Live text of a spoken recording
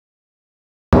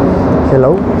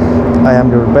Hello, I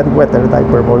am your bedwetter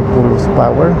diaper boy Pulse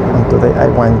Power, and today I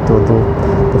want to do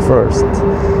the first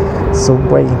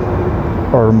subway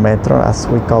or metro, as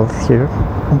we call it here,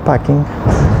 unpacking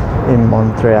in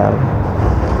Montreal.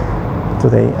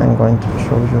 Today I'm going to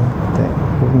show you the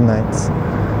GoodNites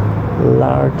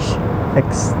large,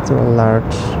 extra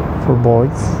large for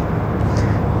boys.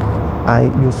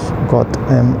 I just got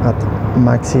them at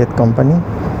Maxi Company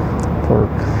for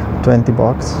 $20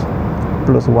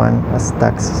 plus one as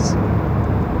taxes.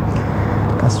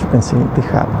 As you can see, they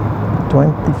have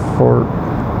 24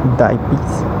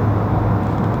 diapers,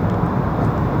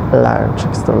 large,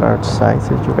 extra large size.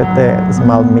 If you get the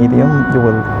small medium, you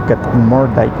will get more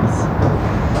diapers.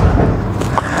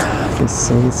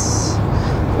 This is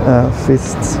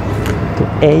 5th to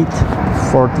 8 to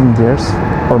 14 years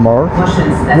or more.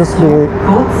 Just be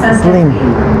slim,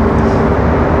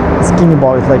 skinny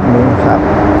boys like me have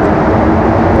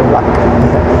luck.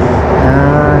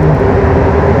 And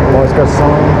boys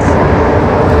garçons,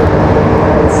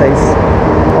 it says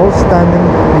outstanding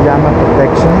pajama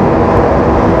protection,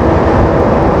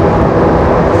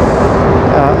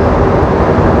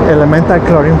 elemental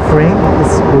chlorine free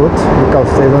is good because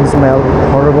they don't smell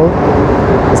horrible,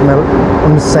 they smell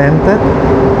unscented,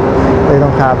 they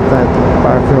don't have that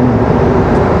perfume.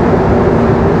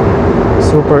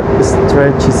 Super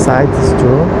stretchy sides is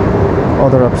true.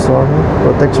 Other absorbing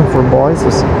protection for boys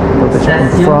is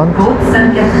protection in front.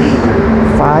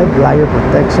 5 layer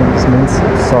protection, this means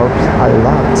absorbs a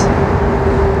lot.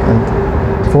 And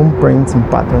foam prints and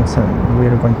patterns, and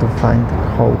we're going to find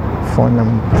how fun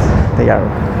they are.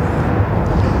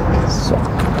 So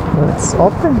let's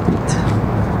open it.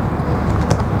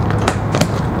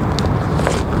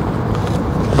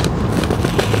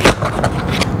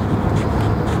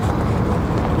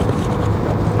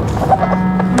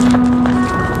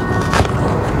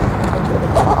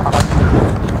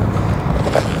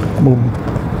 Boom.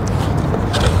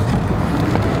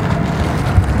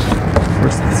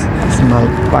 First small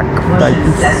pack of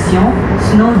diapers. It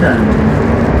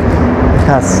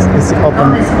has easy open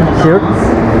here.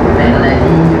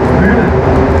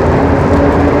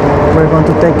 We're going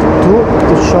to take two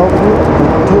to show you the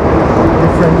 2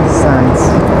 different designs.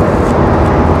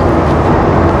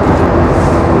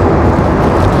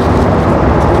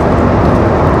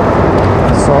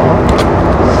 So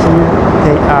here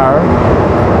they are.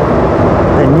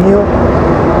 The new,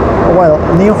 well,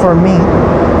 new for me,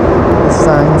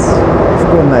 designs of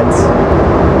GoodNites.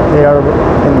 They are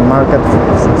in the market for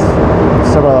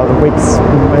several weeks,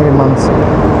 maybe months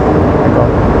ago.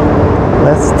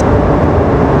 Let's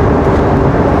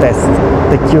test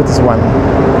the cutest one,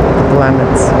 the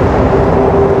planets.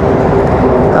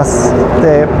 As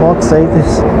the box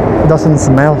says, it doesn't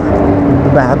smell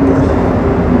bad.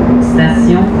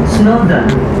 Station Snowdon.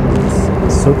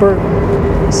 Super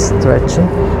stretchy.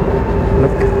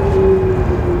 Look,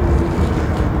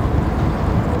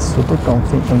 super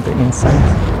comfy on the inside.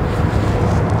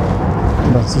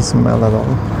 Doesn't smell at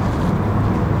all.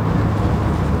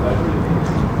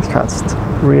 It has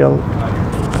real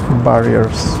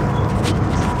barriers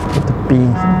that the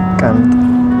bee can't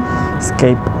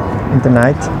escape in the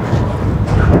night.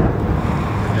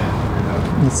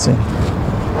 Let's see.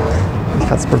 It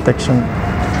has protection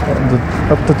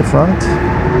up to the front, to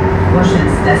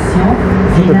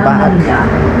the back.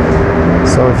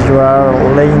 So if you are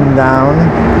laying down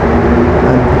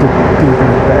and to be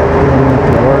in bed, you don't need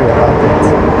to worry about it.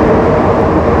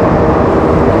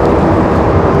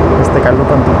 Let's take a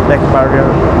look on the leg barrier.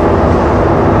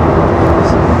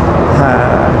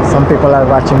 Some people are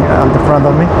watching on the front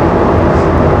of me.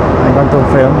 I'm going to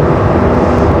film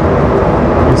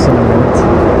just in a minute.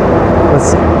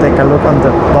 Let's take a look on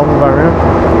the double barrier.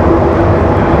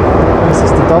 This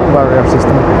is the double barrier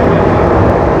system.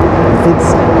 It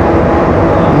fits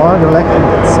more in your leg,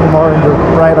 it's more in your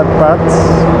private parts,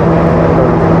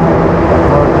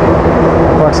 more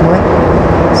approximately.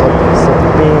 So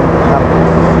we have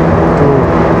 2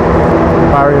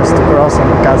 barriers to cross in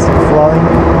case of flooding.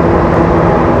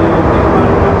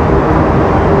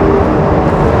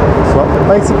 So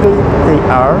basically they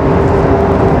are.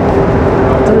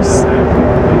 There's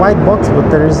white box, but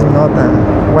there is not a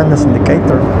wetness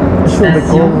indicator. It should be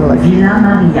cool, like,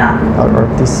 or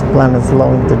this planet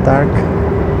glow in the dark.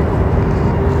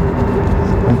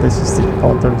 And this is the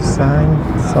other design.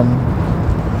 Some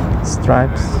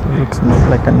stripes. Looks more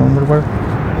like an underwear.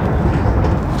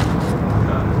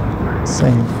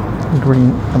 Same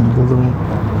green and blue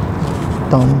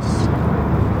tones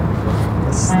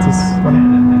as this one.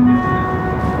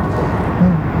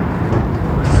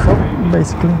 So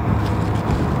basically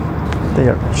they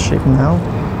are shaped now.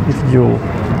 If you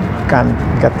can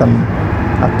get them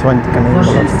at 20 Canadian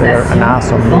dollars. They're an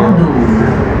awesome deal.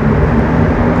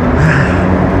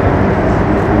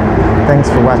 Thanks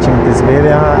for watching this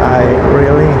video. I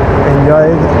really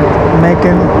enjoyed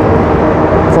making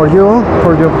for you.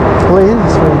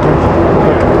 Please.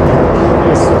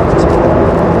 It's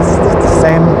the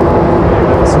same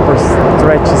super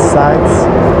stretchy sides,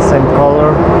 same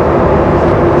color.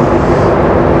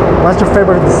 What's your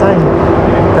favorite design?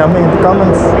 Tell me in the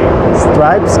comments.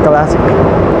 Stripes, classic,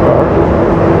 or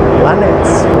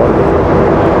planets for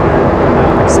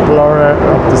explorer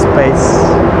of the space.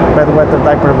 Bedwetter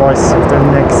Diaper Boys of the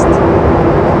next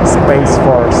Space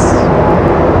Force.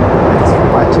 Thanks for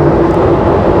watching.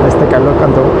 Let's take a look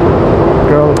on the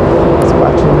girl who's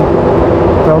watching,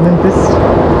 filming this.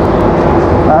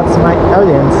 That's my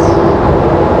audience.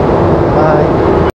 Bye.